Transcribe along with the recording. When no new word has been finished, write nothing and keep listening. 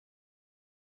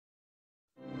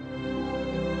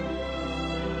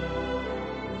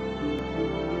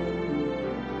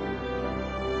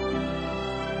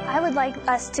I would like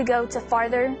us to go to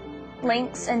farther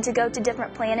lengths and to go to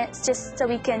different planets just so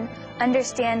we can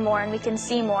understand more and we can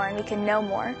see more and we can know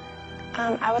more.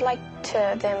 I would like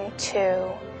them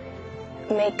to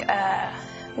make a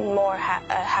more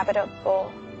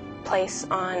habitable place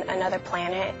on another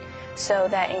planet so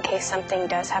that in case something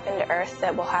does happen to Earth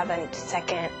that we'll have a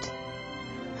second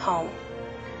home.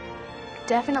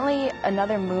 Definitely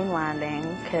another moon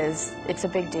landing, because it's a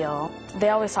big deal. They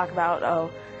always talk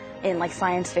about, in like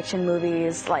science fiction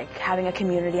movies, like having a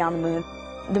community on the moon.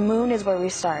 The moon is where we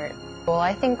start. Well,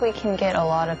 I think we can get a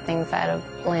lot of things out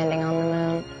of landing on the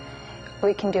moon.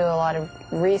 We can do a lot of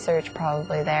research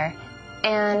probably there.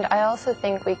 And I also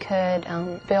think we could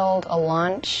build a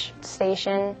launch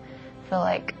station for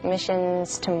like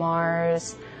missions to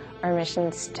Mars or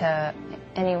missions to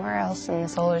anywhere else in the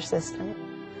solar system.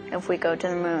 If we go to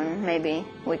the moon, maybe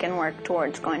we can work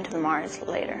towards going to the Mars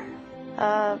later.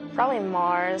 Probably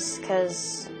Mars,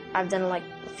 because I've done like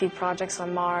a few projects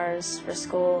on Mars for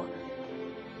school,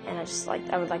 and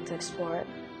I would like to explore it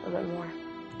a little bit more.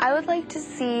 I would like to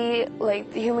see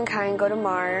like humankind go to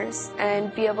Mars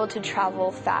and be able to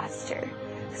travel faster,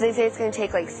 because they say it's going to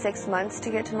take like 6 months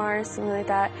to get to Mars, something like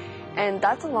that, and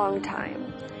that's a long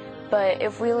time. But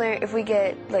if we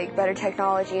get like better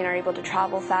technology and are able to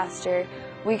travel faster,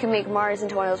 we can make Mars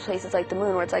into one of those places like the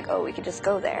moon where it's like, oh, we could just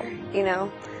go there, you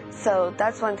know? So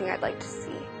that's one thing I'd like to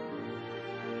see.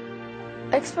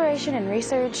 Exploration and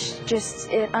research,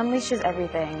 it unleashes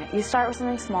everything. You start with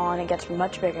something small and it gets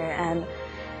much bigger, and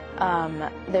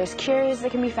there's cures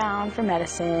that can be found for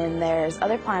medicine, there's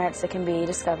other planets that can be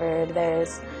discovered,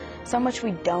 there's so much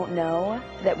we don't know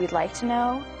that we'd like to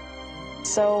know.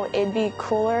 So it'd be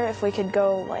cooler if we could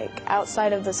go like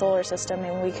outside of the solar system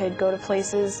and we could go to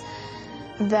places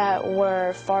that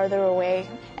were farther away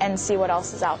and see what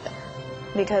else is out there,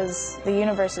 because the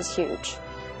universe is huge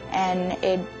and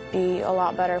it'd be a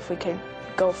lot better if we could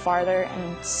go farther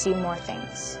and see more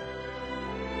things.